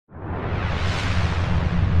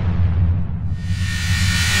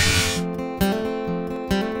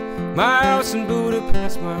My house in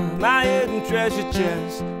Budapest, my hidden treasure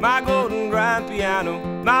chest, my golden grand piano,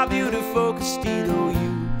 my beautiful Castillo.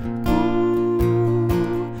 You,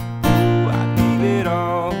 I'd leave it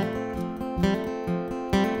all.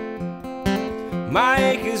 My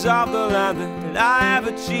acres of the land that I have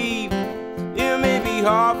achieved. It may be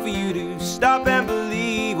hard for you to stop and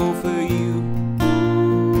believe. Oh, for you,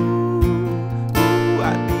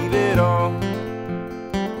 I'd leave it all.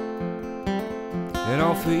 And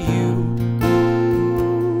all for you,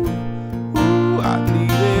 I'd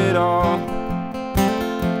leave it all.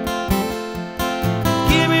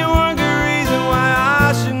 Give me one good reason why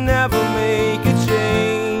I should never make a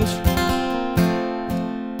change.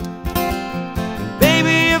 And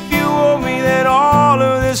baby, if you owe me, then all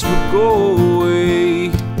of this would go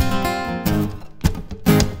away.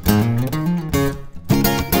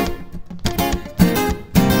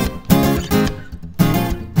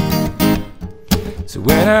 So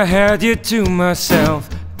when I had you to myself,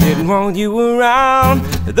 didn't want you around,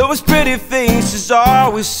 those pretty faces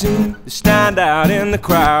always seem to stand out in the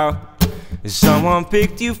crowd. Someone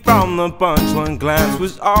picked you from the bunch, one glance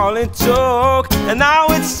was all it took. And now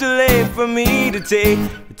it's too late for me to take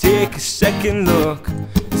a second look.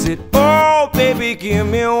 I said, oh baby, give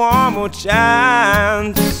me one more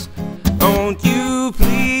chance. Won't you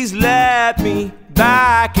please let me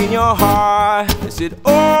back in your heart? I said,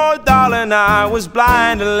 oh darling, I was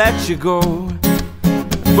blind and let you go.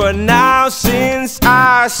 But now since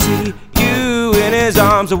I see you in his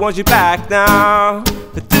arms, I want you back now.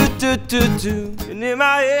 And in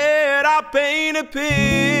my head I paint a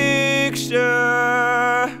picture.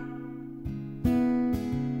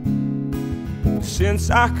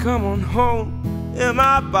 Since I come on home and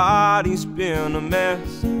my body's been a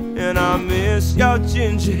mess, and I miss your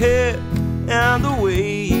ginger hair and the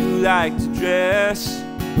way you like to dress.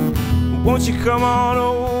 Won't you come on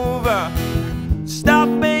over? Stop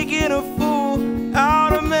making a fool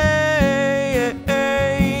out of me.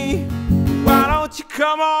 Why don't you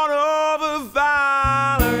come on over,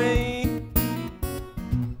 Valerie?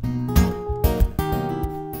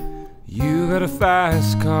 You got a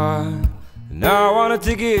fast car, and I wanna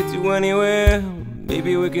take it to anywhere.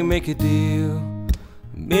 Maybe we can make a deal.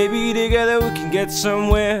 Maybe together we can get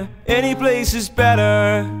somewhere. Any place is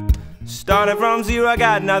better. Starting from zero, I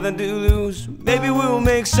got nothing to lose. Maybe we'll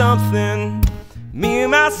make something. Me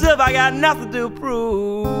and myself, I got nothing to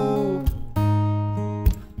prove.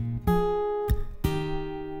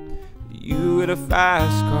 You got a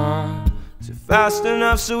fast car, so fast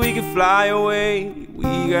enough so we can fly away.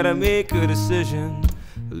 We gotta make a decision.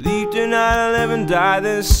 Leave tonight, I'll live and die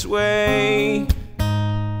this way.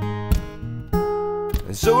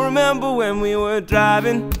 And so remember when we were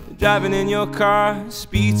driving in your car.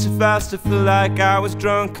 Speed so fast I feel like I was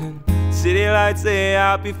drunken. City lights lay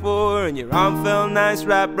out before, and your arm felt nice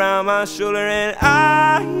wrapped around my shoulder. And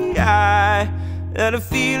I had a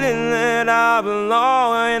feeling that I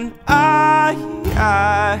belong. And I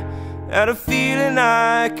had a feeling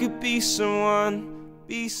I could be someone,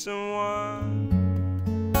 be someone.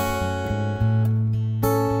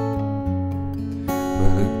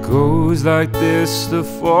 Goes like this, the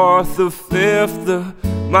fourth, the fifth, the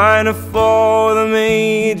minor fall, the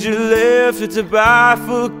major lift. It's a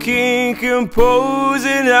baffled king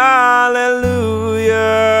composing hallelujah,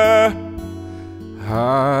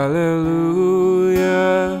 hallelujah,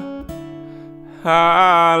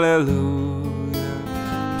 hallelujah.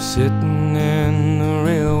 I'm sitting in the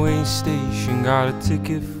railway station, got a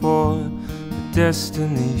ticket for the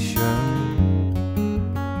destination.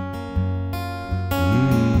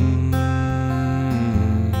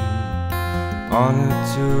 On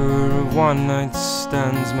a tour of one night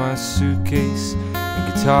stands, my suitcase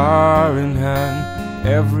and guitar in hand.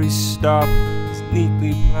 Every stop is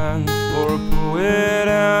neatly planned for a poet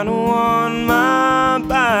and a one-man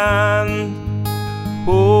band.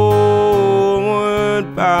 Homeward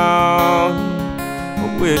bound, I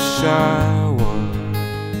wish I was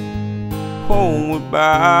homeward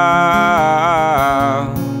bound.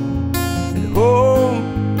 And home,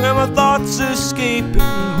 where my thoughts are escaping,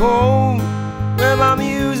 home where my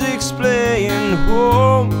music's playing,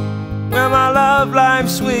 home where my love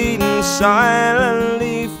life's waiting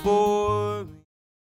silently for.